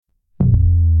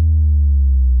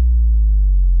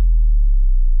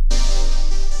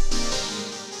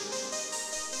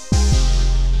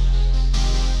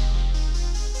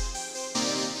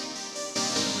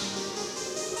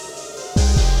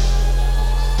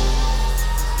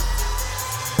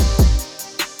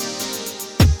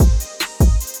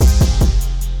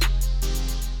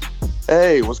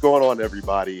Hey, what's going on,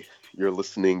 everybody? You're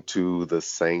listening to The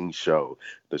Sane Show,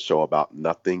 the show about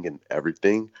nothing and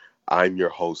everything. I'm your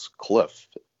host, Cliff,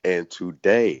 and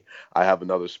today I have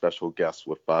another special guest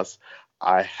with us.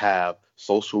 I have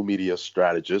social media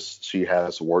strategist. She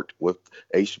has worked with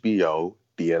HBO,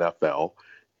 the NFL,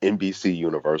 NBC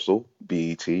Universal,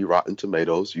 BET, Rotten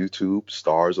Tomatoes, YouTube,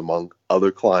 Stars, among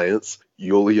other clients.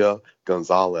 Yulia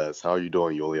Gonzalez. How are you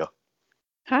doing, Yulia?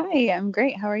 Hi, I'm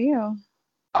great. How are you?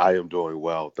 I am doing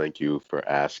well. Thank you for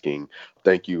asking.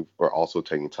 Thank you for also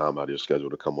taking time out of your schedule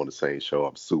to come on the same show.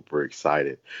 I'm super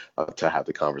excited to have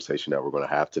the conversation that we're going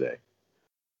to have today.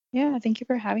 Yeah, thank you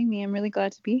for having me. I'm really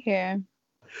glad to be here.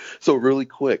 So, really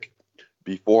quick,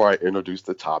 before I introduce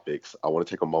the topics, I want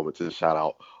to take a moment to shout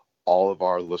out all of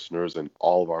our listeners and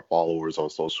all of our followers on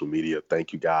social media.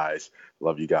 Thank you guys.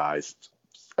 Love you guys.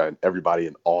 And everybody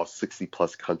in all 60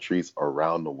 plus countries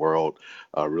around the world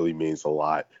really means a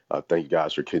lot. Thank you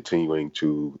guys for continuing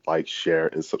to like, share,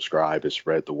 and subscribe and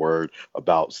spread the word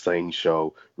about Saying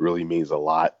Show. Really means a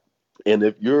lot. And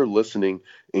if you're listening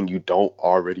and you don't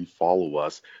already follow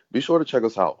us, be sure to check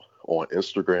us out on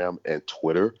Instagram and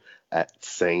Twitter at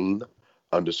sane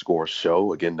underscore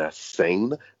show. Again, that's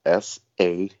sane,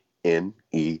 SANE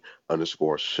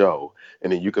underscore show.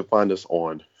 And then you can find us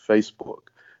on Facebook.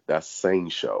 That's Sane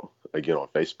Show. Again, on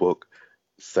Facebook,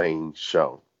 Sane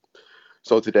Show.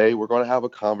 So today we're going to have a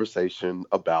conversation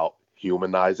about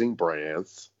humanizing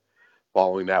brands.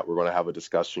 Following that, we're going to have a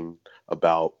discussion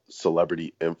about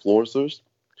celebrity influencers.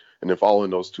 And then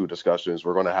following those two discussions,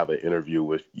 we're going to have an interview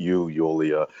with you,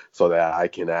 Yulia, so that I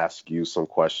can ask you some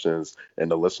questions and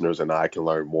the listeners and I can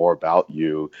learn more about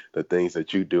you, the things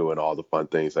that you do, and all the fun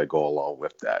things that go along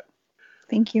with that.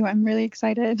 Thank you. I'm really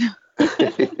excited.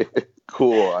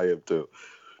 Cool, I am too.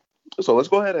 So let's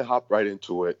go ahead and hop right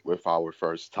into it with our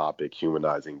first topic,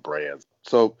 humanizing brands.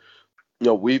 So,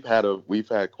 we've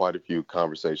had quite a few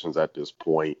conversations at this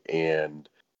point, and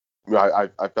I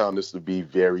found this to be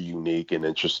very unique and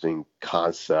interesting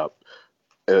concept,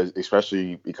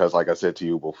 especially because, like I said to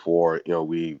you before,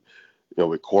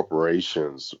 with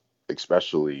corporations,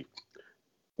 especially,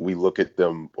 we look at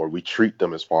them or we treat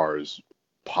them as far as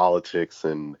politics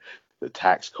and the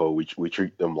tax code. We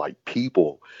treat them like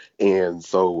people, and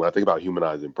so when I think about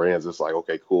humanizing brands, it's like,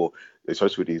 okay, cool.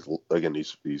 Especially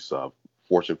with these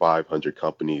Fortune 500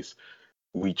 companies,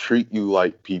 we treat you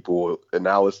like people, and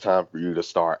now it's time for you to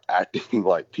start acting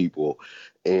like people.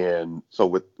 And so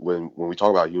when we talk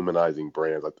about humanizing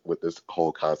brands, with this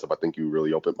whole concept, I think you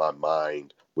really opened my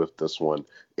mind with this one.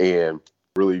 And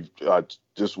really,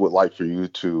 just would like for you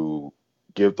to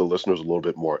give the listeners a little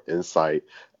bit more insight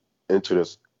into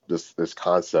this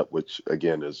concept, which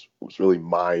again is was really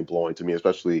mind blowing to me,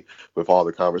 especially with all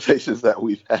the conversations that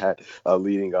we've had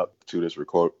leading up to this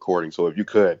recording. So if you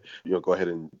could, go ahead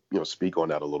and speak on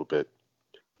that a little bit.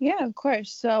 Yeah, of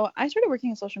course. So I started working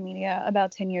in social media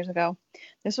about 10 years ago.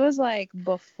 This was like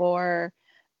before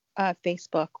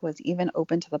Facebook was even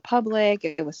open to the public.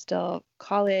 It was still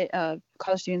college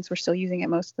students were still using it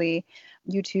mostly.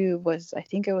 YouTube was, I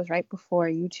think it was right before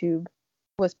YouTube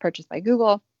was purchased by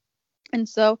Google. And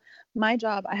so my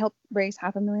job, I helped raise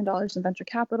 $500,000 in venture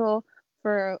capital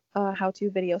for a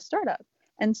how-to video startup.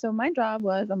 And so my job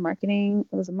was a marketing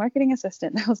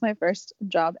assistant. That was my first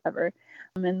job ever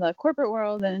in the corporate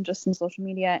world and just in social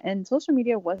media. And social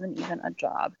media wasn't even a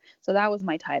job. So that was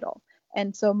my title.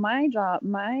 And so my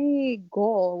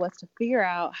goal was to figure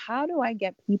out how do I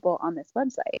get people on this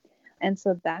website. And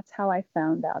so that's how I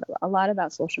found out a lot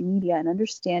about social media and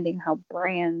understanding how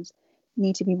brands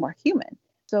need to be more human.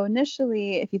 So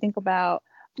initially, if you think about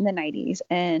the 90s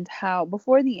and how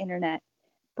before the internet,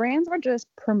 brands were just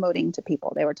promoting to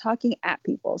people. They were talking at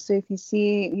people. So if you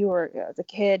see you were as a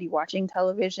kid, you watching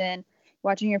television,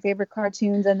 watching your favorite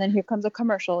cartoons, and then here comes a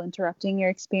commercial interrupting your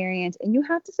experience, and you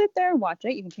have to sit there and watch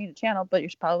it. You can change the channel, but you're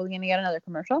probably going to get another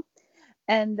commercial,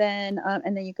 and then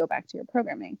you go back to your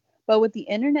programming. But what the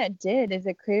internet did is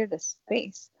it created a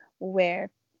space where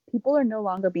people are no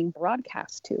longer being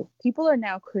broadcast to. People are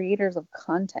now creators of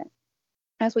content.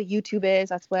 That's what YouTube is.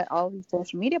 That's what all these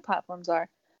social media platforms are.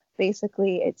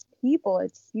 Basically, it's people,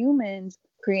 it's humans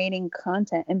creating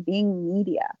content and being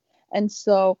media. And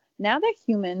so now that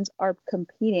humans are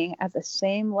competing at the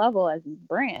same level as these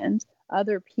brands,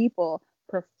 other people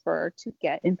prefer to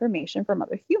get information from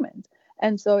other humans.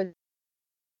 And so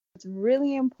it's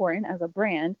really important as a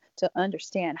brand to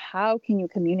understand how can you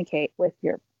communicate with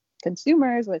your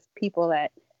consumers, with people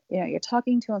that you're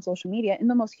talking to on social media in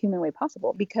the most human way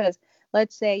possible. Because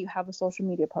let's say you have a social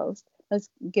media post. Let's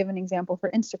give an example for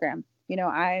Instagram.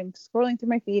 I'm scrolling through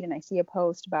my feed and I see a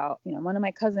post about one of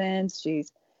my cousins.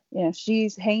 She's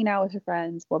she's hanging out with her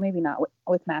friends. Well, maybe not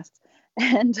with masks.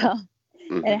 And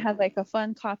and it has like a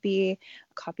fun copy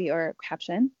or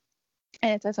caption.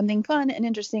 And it says something fun and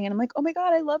interesting. And I'm like, oh my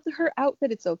God, I love her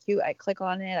outfit. It's so cute. I click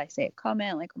on it. I say a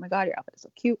comment like, oh my God, your outfit is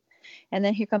so cute. And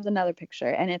then here comes another picture.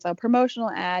 And it's a promotional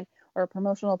ad or a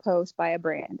promotional post by a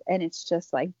brand. And it's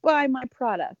just like, buy my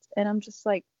product. And I'm just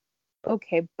like,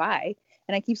 okay, bye.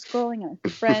 And I keep scrolling on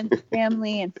friends,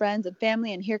 family, and friends and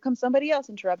family. And here comes somebody else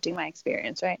interrupting my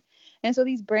experience, right? And so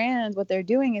these brands, what they're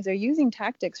doing is they're using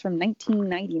tactics from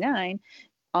 1999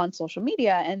 on social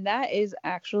media. And that is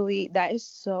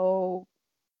so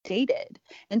dated.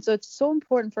 And so it's so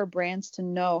important for brands to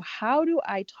know, how do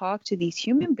I talk to these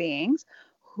human beings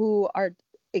who are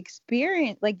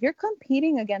experienced, like you're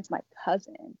competing against my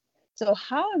cousin. So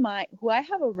how am I, who I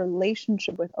have a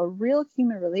relationship with, a real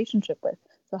human relationship with.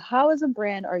 So how as a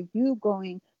brand are you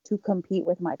going to compete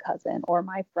with my cousin or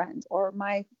my friends or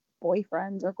my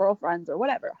boyfriends or girlfriends or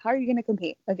whatever? How are you going to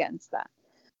compete against that?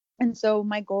 And so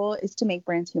my goal is to make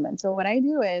brands human. So what I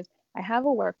do is I have a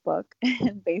workbook,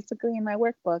 and basically in my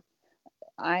workbook,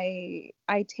 I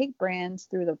take brands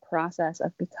through the process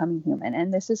of becoming human.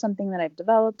 And this is something that I've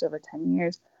developed over 10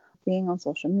 years being on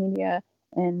social media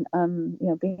and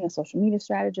being a social media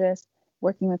strategist,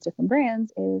 working with different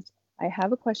brands. Is I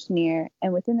have a questionnaire,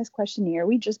 and within this questionnaire,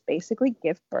 we just basically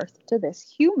give birth to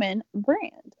this human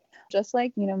brand. Just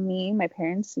like, me, my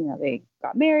parents, they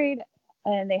got married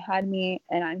and they had me,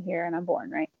 and I'm here and I'm born,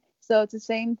 right? So it's the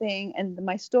same thing. And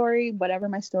my story, whatever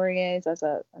my story is as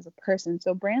a person.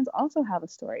 So brands also have a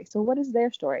story. So what is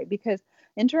their story? Because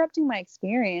interrupting my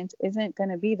experience isn't going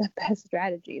to be the best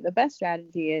strategy. The best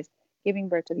strategy is giving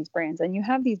birth to these brands. And you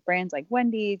have these brands like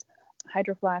Wendy's,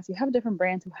 Hydro Flask. You have different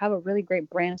brands who have a really great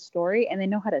brand story, and they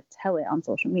know how to tell it on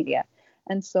social media.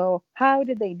 And so how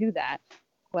did they do that?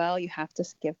 Well, you have to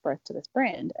give birth to this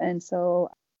brand. And so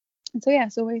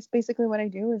basically what I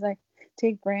do is I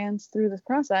take brands through this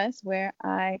process where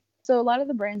so a lot of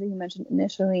the brands that you mentioned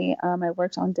initially, I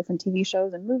worked on different TV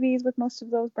shows and movies with most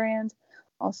of those brands.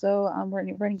 Also,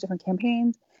 running different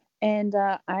campaigns. And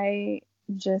I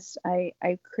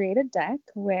create a deck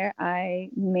where I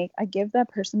give that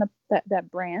person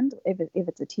that brand, if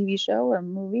it's a TV show or a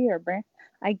movie or a brand,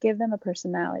 I give them a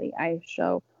personality. I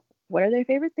show what are their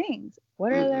favorite things,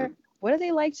 what do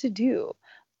they like to do,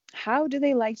 how do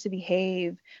they like to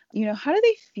behave, how do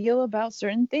they feel about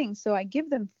certain things. So I give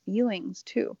them feelings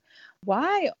too.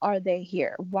 Why are they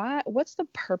here? What's the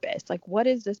purpose? Like, what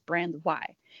is this brand? Why?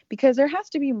 Because there has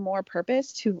to be more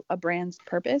purpose to a brand's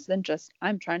purpose than just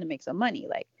I'm trying to make some money.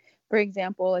 Like, for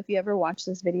example, if you ever watch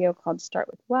this video called Start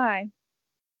With Why,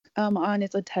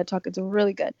 it's a TED Talk. It's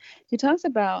really good. He talks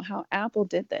about how Apple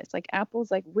did this. Like,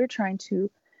 Apple's like,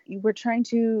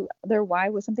 their why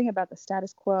was something about the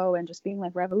status quo and just being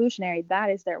like revolutionary. That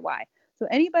is their why. So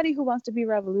anybody who wants to be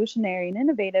revolutionary and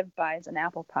innovative buys an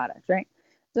Apple product, right?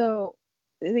 So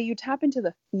you tap into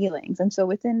the feelings. And so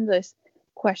within this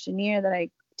questionnaire that I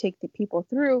take the people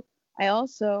through, I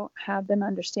also have them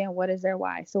understand what is their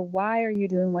why. So why are you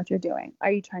doing what you're doing?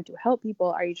 Are you trying to help people?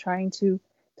 Are you trying to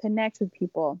connect with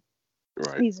people?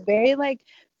 Right. These very like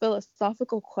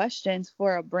philosophical questions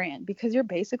for a brand, because you're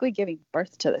basically giving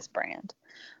birth to this brand.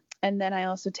 And then I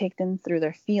also take them through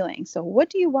their feelings. So what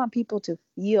do you want people to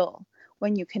feel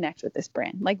when you connect with this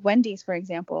brand? Like Wendy's, for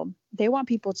example, they want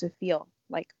people to feel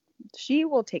like she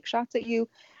will take shots at you.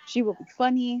 She will be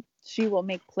funny. She will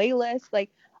make playlists, like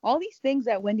all these things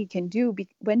that Wendy's can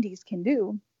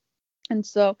do. And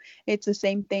so it's the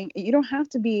same thing. You don't have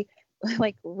to be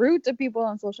like rude to people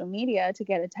on social media to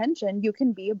get attention. You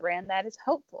can be a brand that is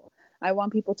helpful. I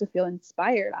want people to feel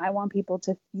inspired. I want people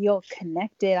to feel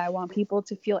connected. I want people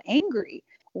to feel angry.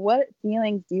 What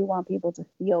feelings do you want people to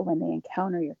feel when they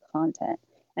encounter your content?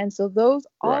 And so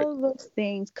all of those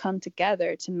things come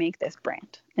together to make this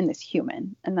brand and this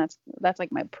human. And that's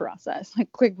like my process, like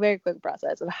very quick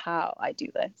process of how I do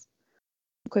this.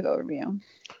 Quick overview.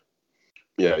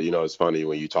 Yeah, it's funny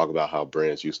when you talk about how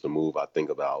brands used to move. I think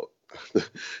about,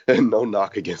 and no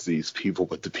knock against these people,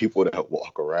 but the people that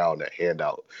walk around that hand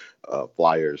out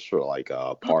flyers for like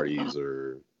parties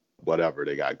or whatever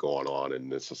they got going on,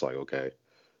 and it's just like, okay,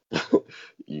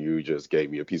 you just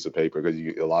gave me a piece of paper, because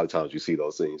a lot of times you see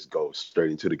those things go straight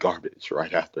into the garbage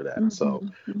right after that. So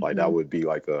like that would be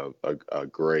like a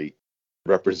great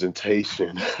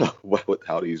representation of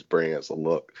how these brands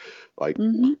look like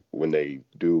when they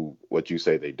do what you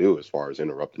say they do, as far as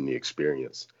interrupting the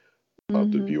experience of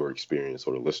the viewer experience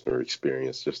or the listener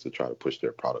experience, just to try to push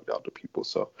their product out to people.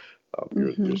 So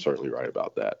you're certainly right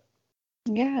about that.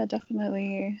 Yeah,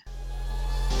 definitely.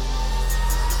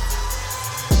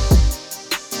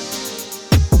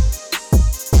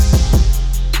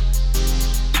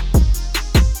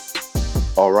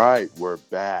 All right, we're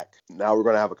back. Now we're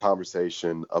going to have a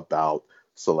conversation about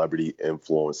celebrity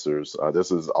influencers.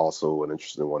 This is also an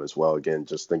interesting one as well. Again,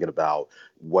 just thinking about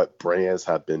what brands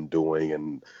have been doing,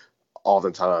 and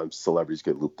oftentimes celebrities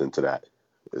get looped into that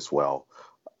as well.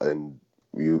 And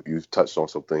you've touched on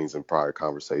some things in prior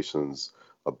conversations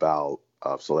about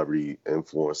celebrity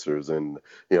influencers, and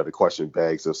the question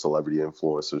begs if celebrity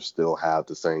influencers still have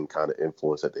the same kind of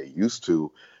influence that they used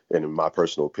to. And in my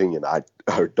personal opinion, I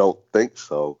don't think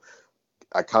so.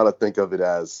 I kind of think of it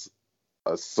as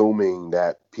assuming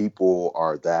that people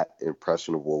are that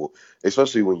impressionable,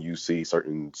 especially when you see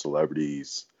certain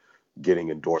celebrities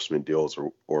getting endorsement deals,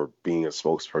 or being a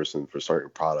spokesperson for certain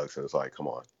products. And it's like, come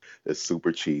on, it's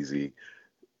super cheesy.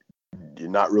 You're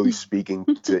not really speaking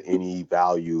to any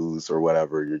values or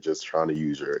whatever. You're just trying to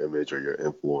use your image or your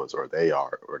influence, or they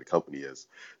are, or the company is,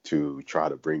 to try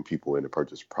to bring people in to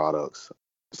purchase products.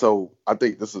 So I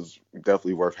think this is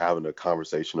definitely worth having a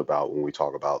conversation about when we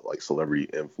talk about like celebrity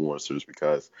influencers,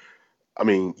 because I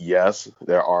mean, yes,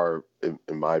 there are, in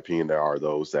my opinion, there are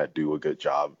those that do a good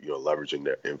job, leveraging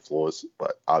their influence,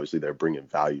 but obviously they're bringing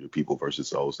value to people versus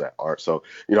those that aren't. So,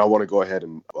 I want to go ahead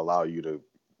and I want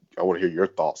to hear your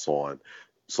thoughts on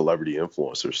celebrity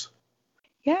influencers.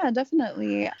 Yeah,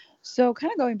 definitely. So,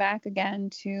 kind of going back again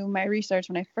to my research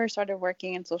when I first started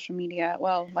working in social media,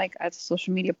 well, like as a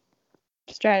social media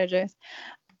strategist,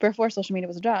 before social media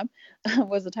was a job,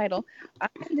 was the title. I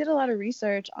did a lot of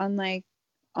research on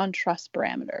on trust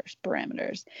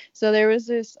parameters. So there was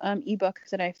this ebook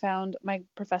that I found. My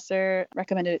professor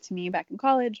recommended it to me back in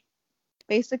college.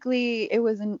 Basically,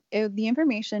 the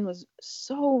information was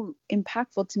so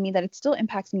impactful to me that it still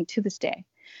impacts me to this day.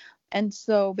 And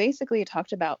so basically, it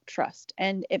talked about trust,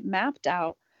 and it mapped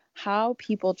out how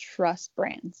people trust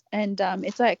brands. And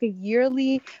it's like a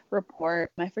yearly report.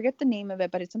 I forget the name of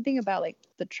it, but it's something about like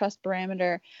the trust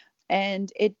parameter, and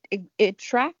it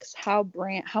tracks how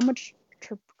much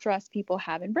trust people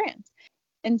have in brands.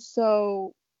 And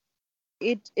so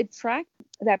it tracked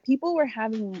that people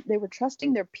they were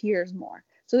trusting their peers more.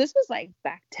 So this was like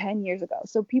back 10 years ago.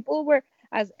 So people were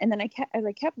and then as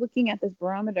I kept looking at this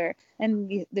barometer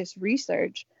and this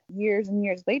research years and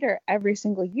years later, every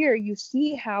single year you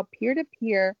see how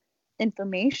peer-to-peer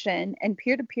information and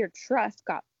peer-to-peer trust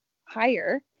got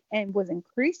higher and was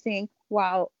increasing,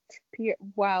 while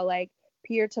like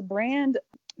peer to brand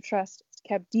trust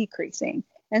kept decreasing.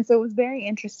 And so it was very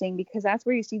interesting because that's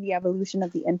where you see the evolution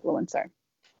of the influencer.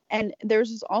 And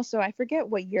there's also, I forget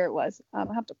what year it was.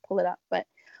 I'll have to pull it up, but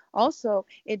also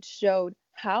it showed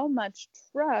how much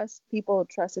trust people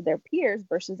trusted their peers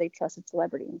versus they trusted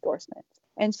celebrity endorsements.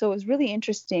 And so it was really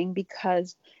interesting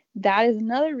because that is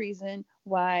another reason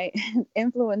why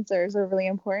influencers are really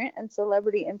important, and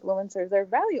celebrity influencers, their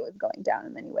value is going down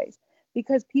in many ways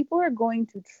because people are going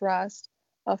to trust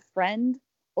a friend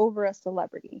over a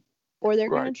celebrity, or they're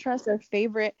going Right. to trust their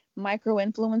favorite micro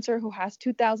influencer who has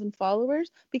 2,000 followers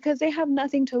because they have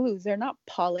nothing to lose. They're not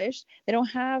polished. They don't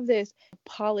have this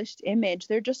polished image.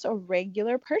 They're just a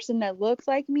regular person that looks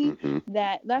like me. Hmm.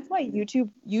 That's why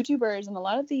YouTubers and a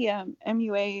lot of the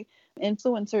MUA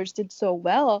influencers did so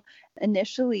well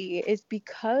initially, is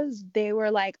because they were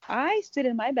like, I sit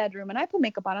in my bedroom and I put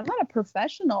makeup on. I'm not a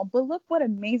professional, but look what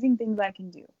amazing things I can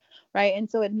do. Right. And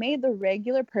so it made the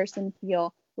regular person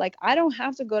feel like I don't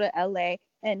have to go to LA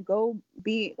and go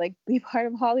be part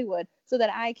of Hollywood so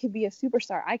that I could be a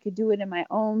superstar. I could do it in my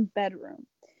own bedroom.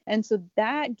 And so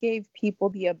that gave people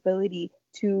the ability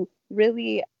to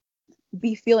really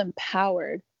feel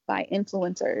empowered by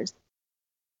influencers,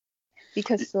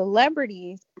 because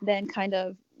celebrities then kind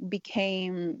of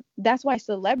became, that's why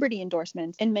celebrity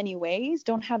endorsements in many ways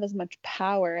don't have as much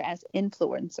power as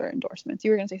influencer endorsements.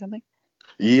 You were going to say something?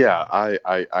 Yeah,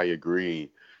 I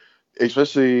agree.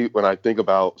 Especially when I think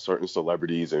about certain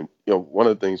celebrities, and one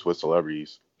of the things with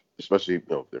celebrities, especially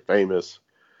they're famous.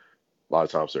 A lot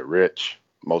of times they're rich.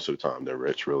 Most of the time they're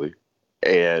rich, really.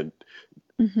 And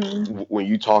Mm-hmm. when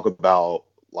you talk about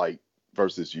like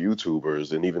versus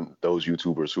YouTubers, and even those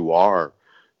YouTubers who are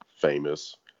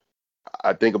famous,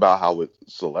 I think about how with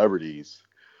celebrities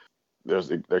there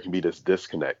can be this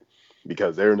disconnect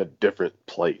because they're in a different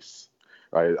place,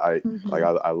 right? Mm-hmm.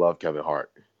 I love Kevin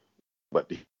Hart,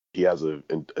 but he has a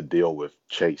deal with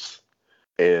Chase,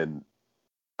 and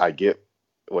I get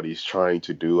what he's trying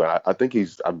to do. I think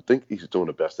he's doing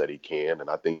the best that he can, and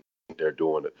I think they're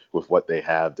doing it with what they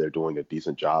have. They're doing a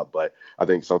decent job, but I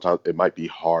think sometimes it might be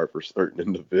hard for certain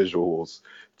individuals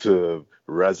to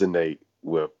resonate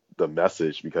with the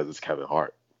message because it's Kevin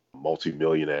Hart,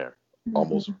 multimillionaire,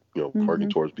 almost working Mm-hmm.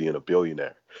 towards being a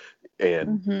billionaire,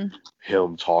 and Mm-hmm.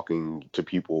 him talking to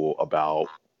people about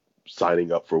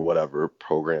signing up for whatever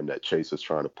program that Chase is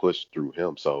trying to push through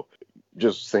him. So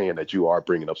just saying that you are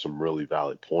bringing up some really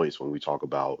valid points when we talk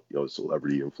about,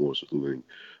 celebrity influencers losing,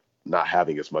 not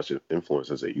having as much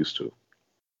influence as they used to.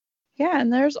 Yeah,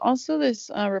 and there's also this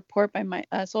report by my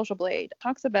Social Blade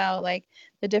talks about like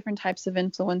the different types of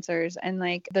influencers and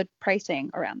like the pricing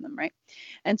around them, right?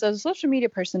 And so as a social media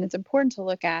person, it's important to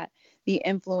look at the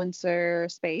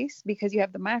influencer space because you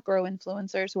have the macro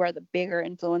influencers who are the bigger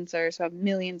influencers who have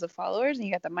millions of followers, and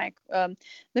you got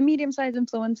the medium-sized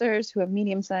influencers who have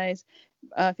medium-sized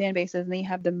fan bases, and then you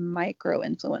have the micro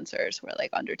influencers who are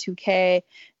like under 2K,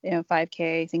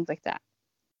 5K, things like that.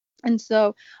 And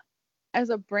so as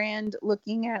a brand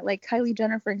looking at like Kylie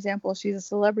Jenner, for example, she's a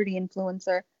celebrity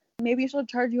influencer. Maybe she'll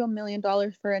charge you $1 million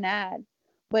for an ad.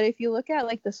 But if you look at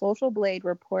like the Social Blade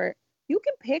report, you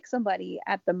can pick somebody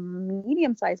at the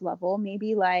medium sized level,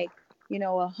 maybe like,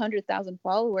 100,000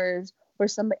 followers or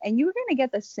somebody, and you're going to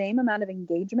get the same amount of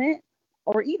engagement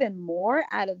or even more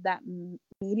out of that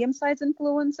medium sized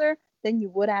influencer than you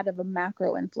would out of a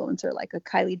macro influencer like a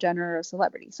Kylie Jenner or a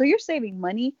celebrity. So you're saving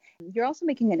money. You're also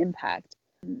making an impact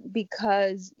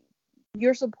because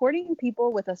you're supporting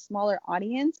people with a smaller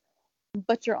audience,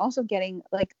 but you're also getting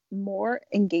like more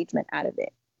engagement out of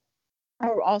it.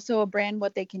 Or also a brand,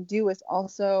 what they can do is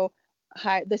also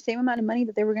the same amount of money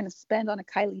that they were going to spend on a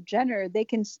Kylie Jenner, they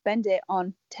can spend it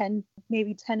on 10,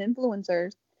 maybe 10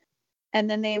 influencers, and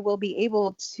then they will be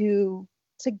able to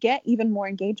get even more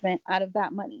engagement out of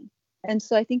that money. And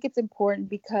so I think it's important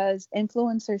because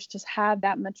influencers just have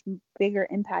that much bigger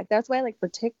impact. That's why, like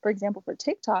for example, for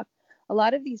TikTok, a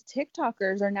lot of these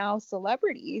TikTokers are now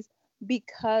celebrities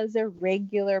because they're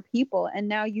regular people. And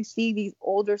now you see these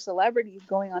older celebrities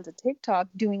going onto TikTok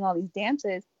doing all these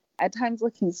dances, at times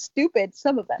looking stupid.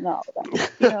 Some of them, not all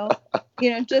of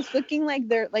them, just looking like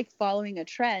they're like following a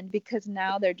trend because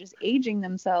now they're just aging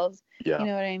themselves. Yeah. You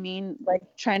know what I mean? Like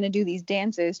trying to do these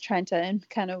dances, trying to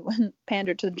kind of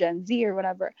pander to Gen Z or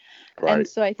whatever. Right. And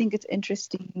so I think it's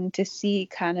interesting to see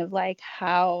kind of like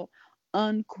how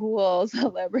uncool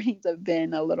celebrities have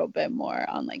been a little bit more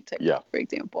on like TikTok, for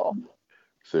example.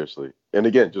 Seriously. And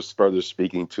again, just further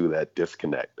speaking to that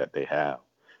disconnect that they have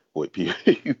with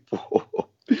people,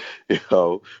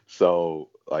 So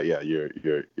yeah, you're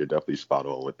definitely spot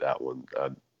on with that one.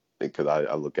 Because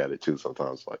I look at it too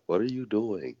sometimes, like, what are you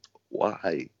doing?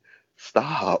 Why?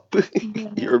 Stop!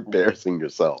 You're embarrassing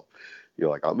yourself. You're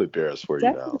like, I'm embarrassed for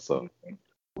you now. So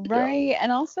Definitely. Right.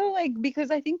 And also like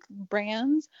because I think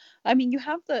brands, I mean, you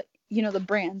have the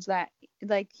brands that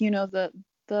like,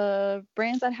 the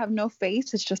brands that have no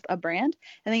face, it's just a brand.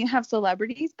 And then you have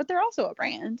celebrities, but they're also a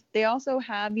brand. They also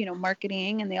have,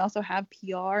 marketing, and they also have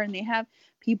PR, and they have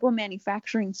people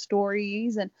manufacturing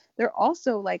stories, and they're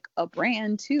also like a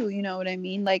brand too, you know what I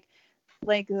mean? Like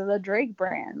the Drake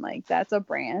brand, like that's a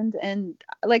brand. And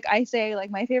like I say, like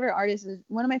one of my favorite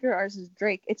artists is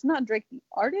Drake. It's not Drake the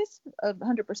artist of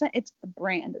 100%, it's the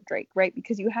brand of Drake, right?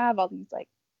 Because you have all these like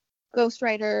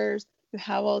ghostwriters, you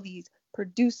have all these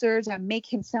producers that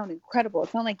make him sound incredible.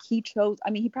 It's not like he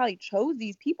probably chose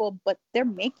these people, but they're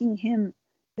making him,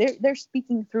 they're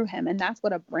speaking through him, and that's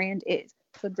what a brand is.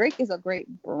 So Drake is a great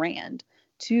brand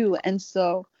too. And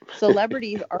so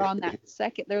celebrities are on that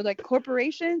second. They're like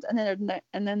corporations, and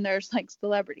then there's like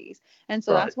celebrities. And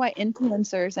so that's why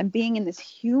influencers and being in this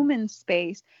human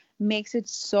space makes it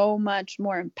so much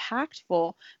more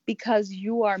impactful, because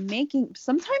you are making,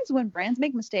 sometimes when brands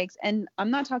make mistakes, and I'm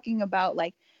not talking about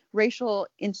like racial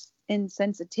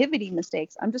insensitivity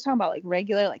mistakes, I'm just talking about like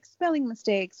regular like spelling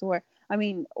mistakes, or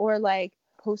like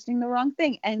posting the wrong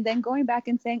thing and then going back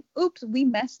and saying, oops, we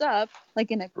messed up,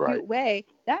 like in a cute way,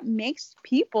 that makes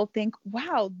people think,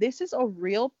 wow, this is a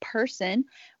real person,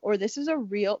 or this is a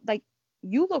real, like,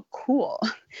 you look cool.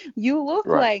 You look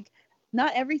like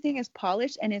not everything is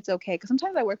polished, and it's okay. Because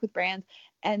sometimes I work with brands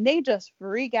and they just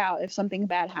freak out if something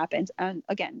bad happens. And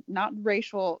again, not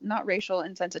racial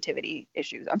insensitivity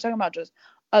issues. I'm talking about just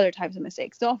other types of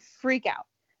mistakes. They'll freak out.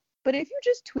 But if you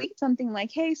just tweet something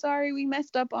like, hey, sorry, we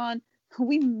misspelled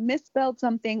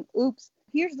something. Oops,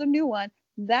 here's the new one.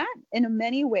 That in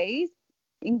many ways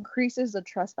increases the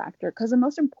trust factor, because the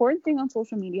most important thing on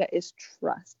social media is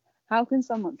trust. How can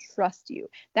someone trust you?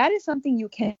 That is something you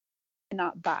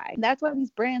cannot buy. That's why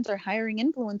these brands are hiring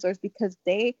influencers, because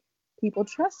people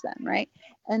trust them, right?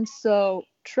 And so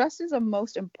trust is the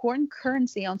most important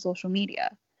currency on social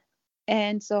media.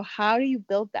 And so how do you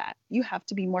build that? You have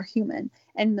to be more human,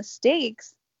 and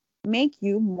mistakes make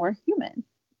you more human.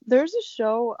 There's a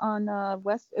show on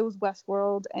it was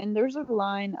Westworld, and there's a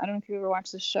line, I don't know if you ever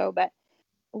watched this show, but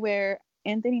where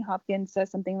Anthony Hopkins says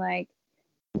something like,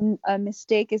 A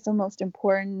mistake is the most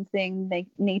important thing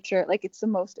nature, like it's the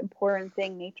most important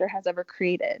thing nature has ever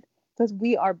created, because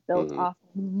we are built Hmm. off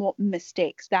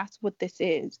mistakes. That's what this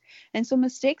is. And so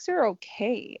mistakes are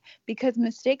okay, because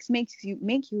mistakes make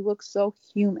you look so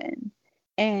human.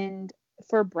 And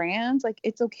for brands, like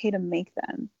it's okay to make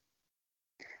them.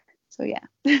 So yeah.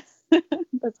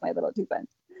 That's my little 2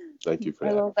 cents. Thank you for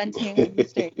My little venting of that.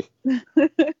 mistakes.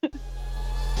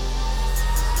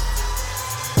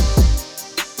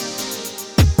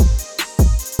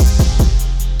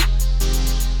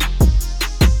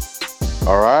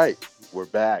 All right, we're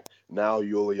back. Now,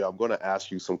 Yulia, I'm going to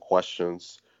ask you some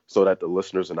questions so that the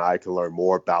listeners and I can learn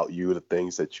more about you, the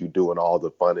things that you do, and all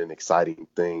the fun and exciting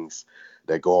things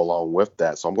that go along with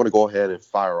that. So I'm going to go ahead and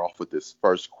fire off with this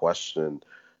first question.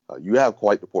 You have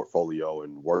quite the portfolio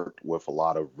and worked with a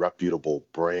lot of reputable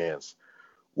brands.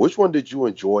 Which one did you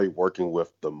enjoy working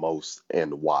with the most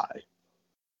and why?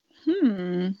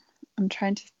 Hmm. I'm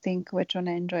trying to think which one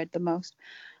I enjoyed the most.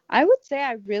 I would say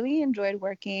I really enjoyed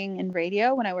working in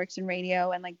radio, when I worked in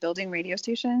radio and like building radio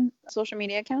station social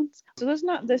media accounts. So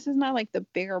this is not like the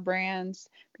bigger brands,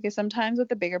 because sometimes with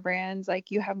the bigger brands, like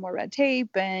you have more red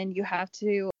tape and you have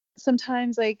to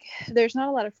sometimes, like, there's not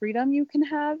a lot of freedom you can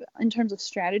have in terms of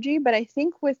strategy. But I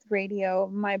think with radio,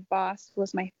 my boss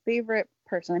was my favorite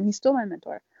person. I mean, he's still my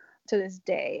mentor to this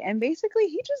day. And basically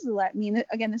he just let me,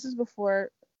 again, this is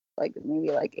before, like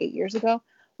maybe like 8 years ago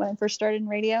when I first started in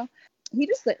radio. He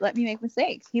just let me make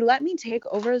mistakes. He let me take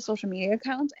over the social media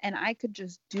accounts and I could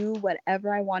just do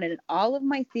whatever I wanted. And all of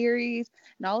my theories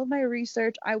and all of my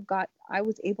research, I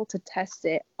was able to test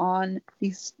it on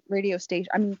these radio stations.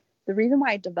 I mean, the reason why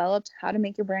I developed How to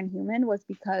Make Your Brand Human was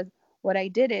because what I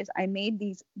did is I made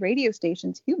these radio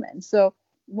stations human. So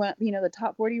when, the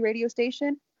top 40 radio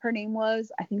station, I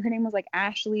think her name was like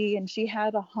Ashley, and she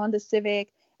had a Honda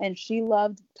Civic and she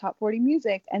loved top 40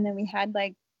 music. And then we had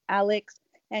like Alex,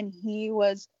 and he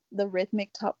was the rhythmic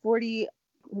top 40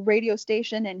 radio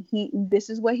station, and this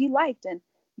is what he liked, and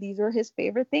these were his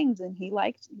favorite things, and he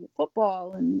liked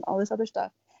football and all this other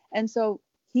stuff. And so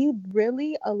he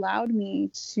really allowed me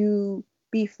to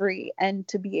be free and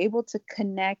to be able to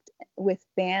connect with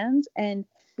fans. And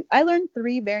I learned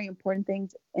three very important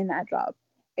things in that job.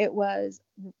 It was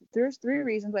There's three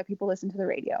reasons why people listen to the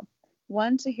radio: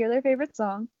 one, to hear their favorite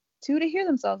song; two, to hear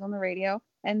themselves on the radio;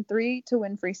 and three, to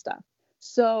win free stuff.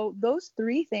 So those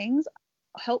three things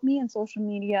help me in social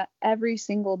media every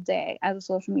single day as a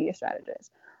social media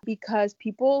strategist, because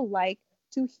people like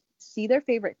to see their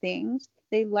favorite things.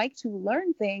 They like to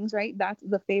learn things, right? That's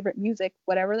the favorite music,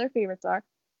 whatever their favorites are.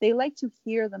 They like to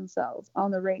hear themselves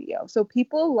on the radio. So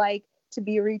people like to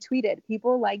be retweeted.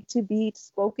 People like to be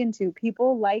spoken to.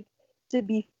 People like to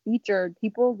be featured.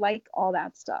 People like all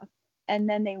that stuff. And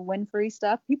then they win free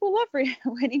stuff. People love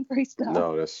winning free stuff,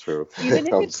 No, that's true. even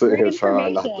if I'm it's sitting free here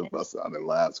trying not to information, bust out and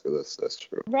laugh because that's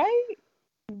true. right?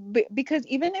 Because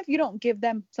even if you don't give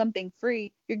them something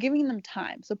free, you're giving them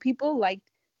time. So people like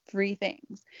free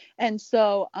things. And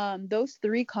so those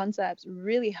three concepts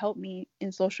really help me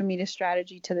in social media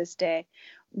strategy to this day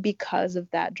because of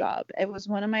that job. It was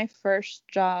one of my first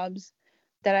jobs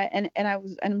that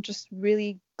I'm just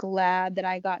really glad that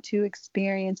I got to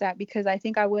experience that, because I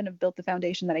think I wouldn't have built the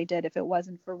foundation that I did if it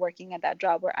wasn't for working at that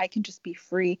job where I can just be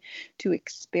free to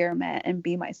experiment and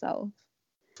be myself.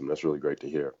 And that's really great to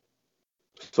hear.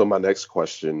 So my next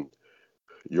question,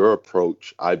 your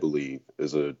approach, I believe,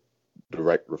 is a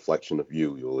direct reflection of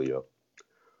you, Yulia.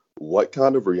 What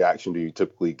kind of reaction do you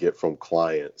typically get from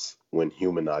clients when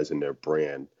humanizing their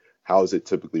brand? How is it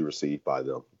typically received by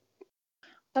them?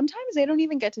 Sometimes they don't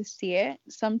even get to see it.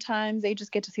 Sometimes they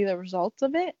just get to see the results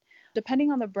of it.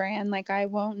 Depending on the brand, like I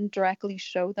won't directly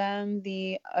show them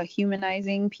the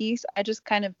humanizing piece. I just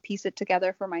kind of piece it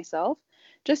together for myself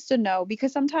just to know.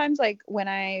 Because sometimes, like when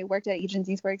I worked at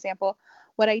agencies, for example,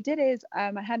 what I did is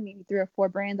I had maybe 3 or 4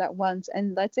 brands at once.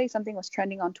 And let's say something was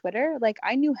trending on Twitter, like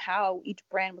I knew how each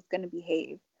brand was going to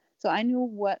behave. So I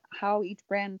knew how each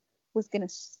brand was going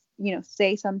to,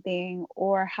 say something,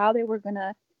 or how they were going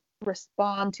to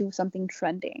respond to something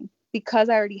trending, because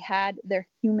I already had their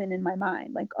human in my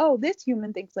mind. Like, oh, this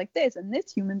human thinks like this, and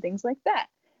this human thinks like that.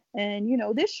 And,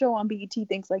 this show on BET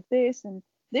thinks like this, and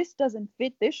this doesn't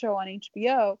fit this show on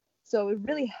HBO. So it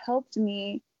really helped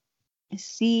me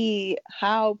see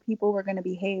how people were going to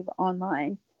behave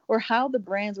online, or how the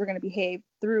brands were going to behave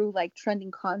through like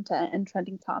trending content and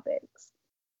trending topics.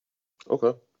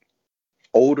 Okay.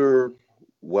 Older,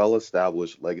 well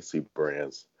established legacy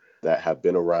brands that have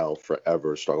been around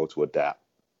forever struggle to adapt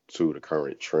to the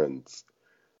current trends.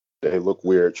 They look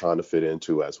weird trying to fit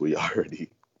into, as we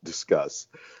already discussed.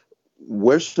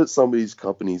 Where should some of these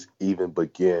companies even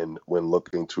begin when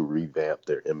looking to revamp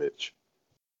their image?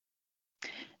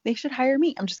 They should hire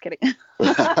me. I'm just kidding.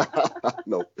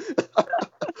 No,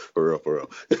 for real, for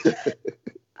real.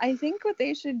 I think what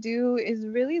they should do is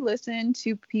really listen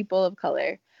to people of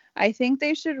color. I think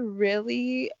they should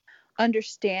really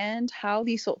understand how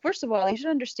these first of all, they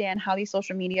should understand how these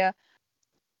social media,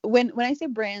 when I say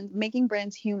brands, making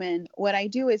brands human, what I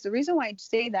do is, the reason why I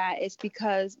say that is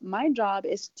because my job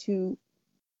is to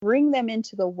bring them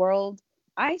into the world.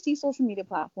 I see social media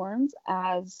platforms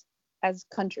as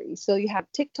countries. So you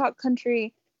have TikTok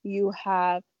country, you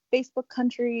have Facebook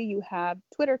country, you have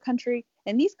Twitter country,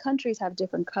 and these countries have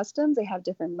different customs, they have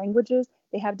different languages,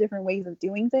 they have different ways of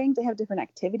doing things, they have different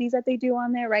activities that they do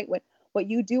on there, right? What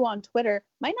you do on Twitter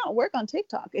might not work on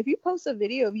TikTok. If you post a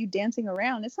video of you dancing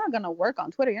around, it's not going to work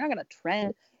on Twitter. You're not going to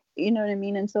trend, you know what I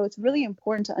mean? And so it's really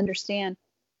important to understand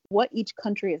what each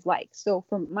country is like. So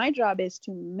for my job is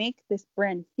to make this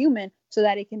brand human so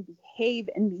that it can behave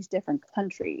in these different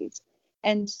countries.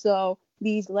 And so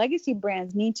these legacy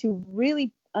brands need to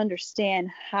really understand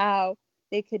how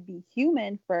they could be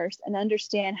human first and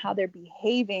understand how they're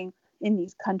behaving in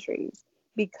these countries.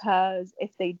 Because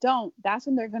if they don't, that's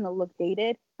when they're going to look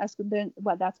dated. That's when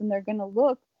they're going to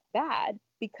look bad,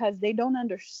 because they don't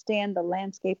understand the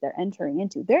landscape they're entering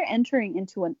into. They're entering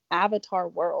into an avatar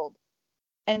world,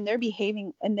 and they're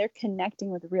behaving and they're connecting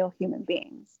with real human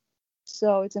beings.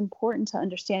 So it's important to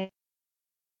understand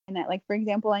that. Like, for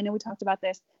example, I know we talked about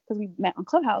this because we met on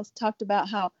Clubhouse, talked about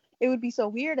how it would be so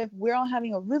weird if we're all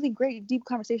having a really great deep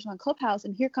conversation on Clubhouse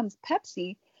and here comes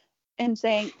Pepsi and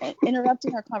saying,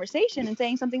 interrupting our conversation and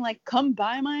saying something like, come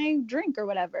buy my drink or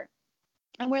whatever.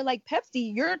 And we're like,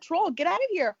 Pepsi, you're a troll, get out of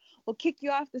here, we'll kick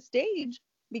you off the stage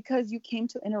because you came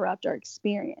to interrupt our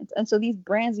experience. And so these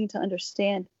brands need to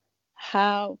understand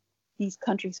how these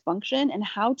countries function and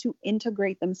how to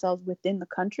integrate themselves within the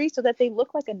country so that they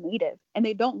look like a native and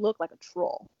they don't look like a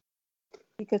troll.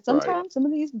 Because Right. sometimes some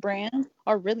of these brands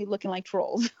are really looking like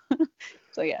trolls.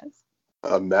 So yes.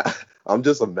 I'm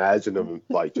just imagining them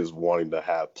like just wanting to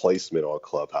have placement on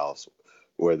Clubhouse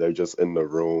where they're just in the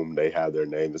room, they have their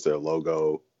name as their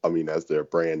logo. I mean, as their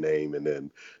brand name, and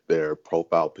then their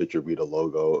profile picture be the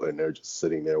logo, and they're just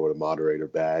sitting there with a moderator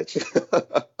badge.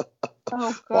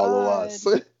 Oh Follow God. us.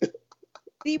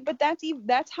 See, but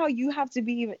that's how you have to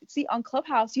be. See, on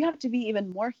Clubhouse, you have to be even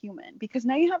more human, because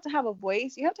now you have to have a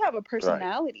voice, you have to have a Right.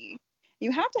 personality,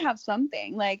 you have to have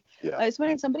something. Like, Yeah. it's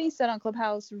when somebody said on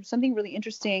Clubhouse something really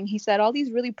interesting. He said all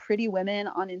these really pretty women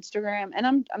on Instagram,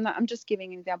 and I'm just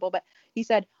giving an example, but he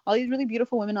said all these really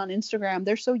beautiful women on Instagram,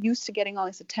 they're so used to getting all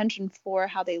this attention for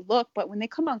how they look, but when they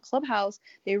come on Clubhouse,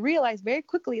 they realize very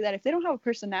quickly that if they don't have a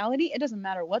personality, it doesn't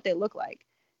matter what they look like,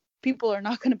 people are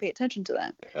not going to pay attention to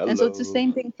them. And so it's the Hello.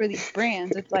 same thing for these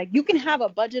brands. It's like, you can have a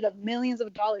budget of millions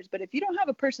of dollars, but if you don't have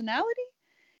a personality,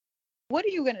 what are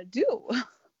you going to do?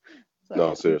 So No,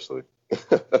 yeah. seriously.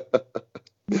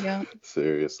 Yeah.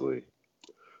 Seriously.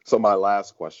 So my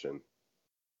last question.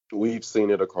 We've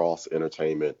seen it across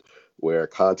entertainment where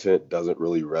content doesn't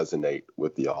really resonate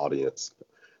with the audience.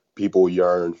 People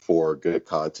yearn for good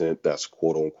content that's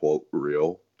quote unquote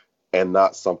real and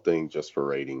not something just for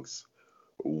ratings.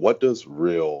 What does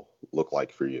real look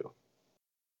like for you?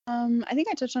 I think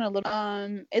I touched on it a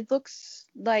little. It looks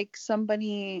like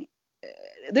somebody.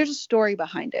 There's a story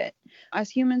behind it. As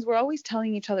humans, we're always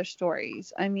telling each other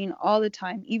stories. I mean, all the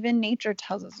time. Even nature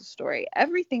tells us a story.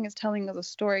 Everything is telling us a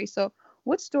story. So,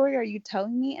 what story are you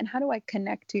telling me, and how do I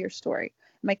connect to your story?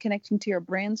 Am I connecting to your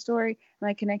brand story? Am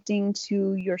I connecting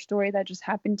to your story that just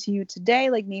happened to you today?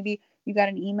 Like, maybe you got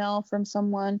an email from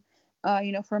someone,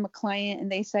 from a client,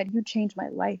 and they said, you changed my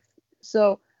life.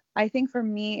 So, I think for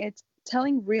me, it's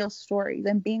telling real stories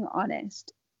and being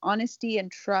honest. Honesty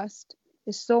and trust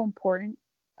is so important,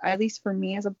 at least for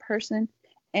me as a person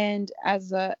and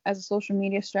as a social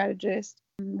media strategist,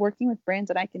 working with brands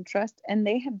that I can trust, and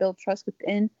they have built trust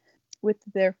with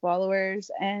their followers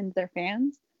and their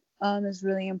fans, is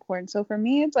really important. So for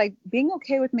me, it's like being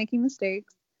okay with making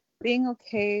mistakes, being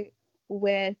okay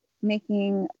with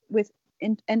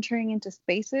entering into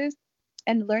spaces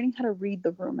and learning how to read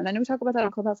the room. And I know we talk about that on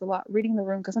Clubhouse a lot, reading the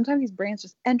room, because sometimes these brands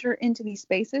just enter into these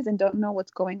spaces and don't know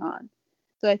what's going on.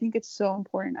 So I think it's so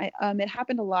important. It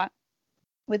happened a lot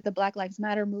with the Black Lives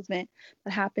Matter movement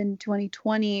that happened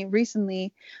 2020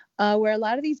 recently, where a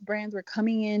lot of these brands were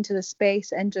coming into the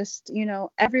space and just,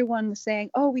 everyone was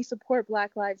saying, oh, we support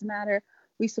Black Lives Matter,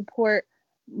 we support.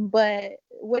 But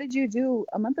what did you do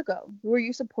a month ago? Were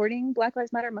you supporting Black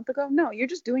Lives Matter a month ago? No, you're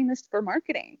just doing this for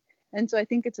marketing. And so I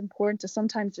think it's important to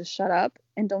sometimes just shut up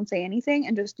and don't say anything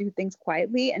and just do things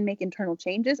quietly and make internal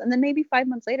changes. And then maybe 5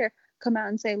 months later, come out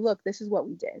and say, look, this is what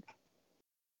we did.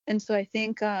 And so I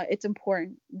think it's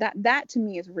important that to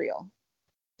me is real.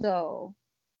 So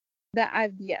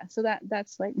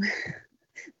that's like,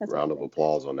 that's Round of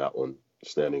applause on that one.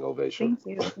 Standing ovation.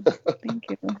 Thank you. Thank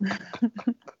you.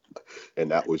 And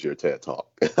that was your TED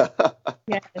Talk.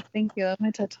 Yes, thank you.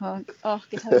 My TED Talk. Oh, I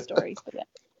could tell you stories, but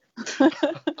yeah.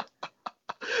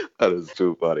 That is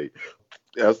too funny.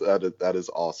 Yes, that is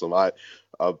awesome. Uh,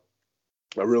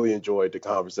 I really enjoyed the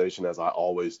conversation, as I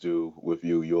always do with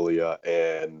you, Yulia,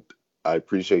 and I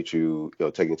appreciate you,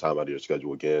 taking time out of your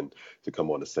schedule again to come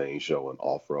on the Sane Show and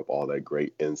offer up all that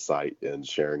great insight and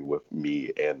sharing with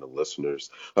me and the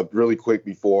listeners. Really quick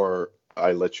before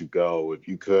I let you go, if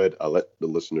you could let the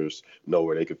listeners know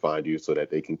where they can find you so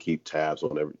that they can keep tabs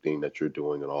on everything that you're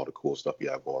doing and all the cool stuff you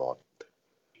have going on.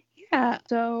 Yeah,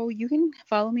 so you can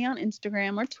follow me on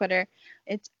Instagram or Twitter.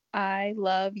 It's I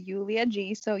love Yulia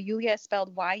G. So Yulia is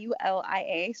spelled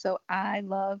Yulia. So I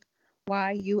love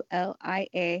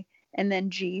Yulia, and then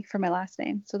G for my last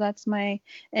name. So that's my.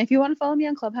 And if you want to follow me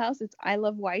on Clubhouse, it's I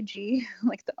love YG,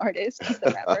 like the artist,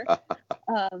 the rapper.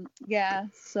 Yeah.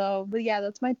 So, but yeah,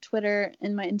 that's my Twitter,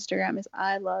 and my Instagram is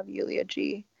I love Yulia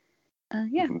G.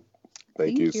 Yeah.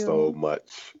 Thank you Thank so you.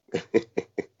 much.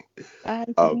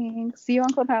 Thanks. See you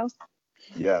on Clubhouse.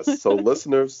 Yes. So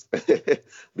listeners,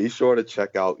 be sure to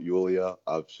check out Yulia.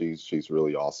 She's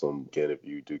really awesome. Again, if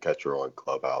you do catch her on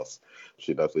Clubhouse,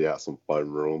 she definitely has some fun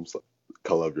rooms.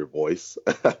 Color of your voice.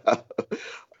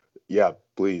 Yeah,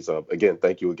 please. Again,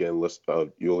 thank you again,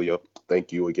 Yulia.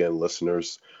 Thank you again,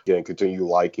 listeners. Again, continue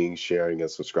liking, sharing,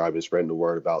 and subscribing, spreading the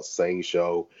word about Sane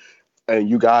Show. And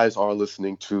you guys are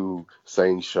listening to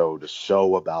Sane Show, the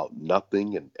show about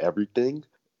nothing and everything.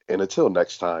 And until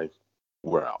next time,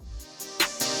 we're out.